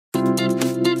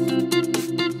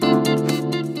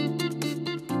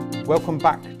Welcome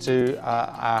back to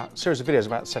our series of videos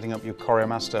about setting up your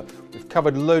CORIOmaster. We've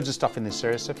covered loads of stuff in this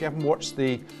series, so if you haven't watched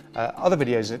the other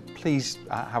videos, please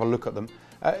have a look at them.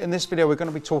 In this video we're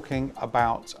going to be talking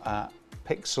about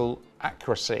pixel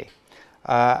accuracy.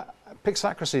 Pixel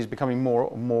accuracy is becoming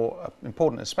more and more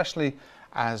important, especially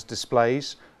as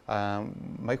displays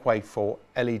make way for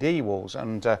LED walls,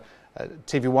 and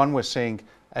tvONE we're seeing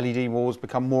LED walls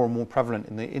become more and more prevalent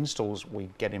in the installs we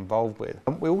get involved with.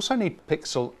 We also need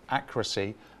pixel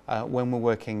accuracy when we're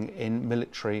working in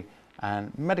military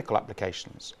and medical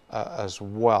applications as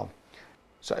well.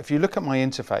 So if you look at my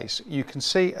interface, you can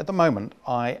see at the moment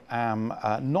I am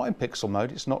not in pixel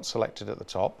mode, it's not selected at the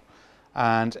top,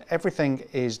 and everything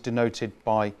is denoted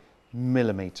by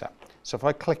millimeter. So if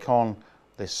I click on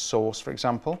this source, for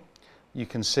example, you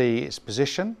can see its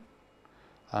position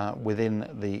within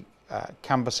the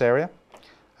canvas area.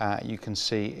 You can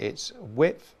see its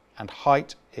width and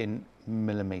height in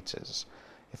millimeters.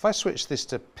 If I switch this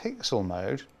to pixel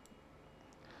mode,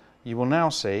 you will now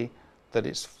see that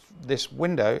this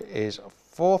window is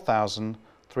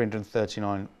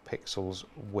 4,339 pixels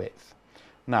width.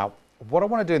 Now, what I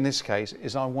want to do in this case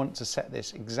is I want to set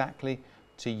this exactly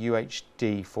to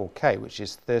UHD 4K, which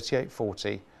is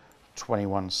 3840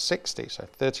 2160. So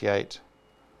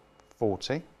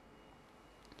 3840.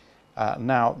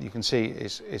 Now you can see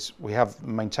we have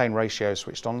maintain ratio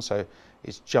switched on, so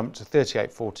it's jumped to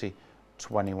 3840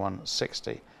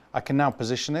 2160. I can now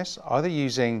position this either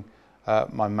using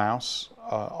my mouse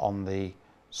on the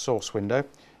source window.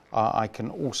 I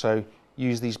can also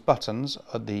use these buttons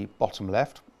at the bottom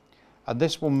left, and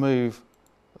this will move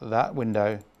that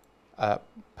window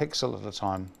pixel at a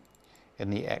time in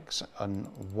the X and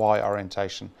Y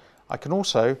orientation. I can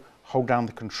also hold down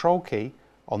the control key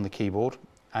on the keyboard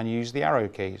and use the arrow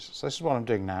keys. So this is what I'm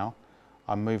doing now.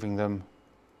 I'm moving them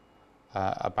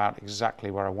about exactly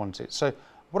where I want it. So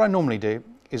what I normally do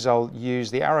is I'll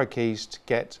use the arrow keys to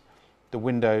get the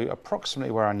window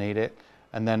approximately where I need it,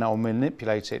 and then I'll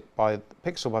manipulate it by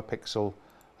pixel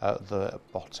at the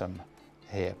bottom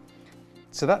here.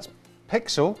 So that's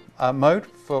pixel mode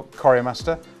for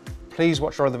CORIOmaster. Please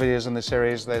watch our other videos in this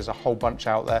series. There's a whole bunch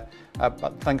out there,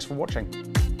 but thanks for watching.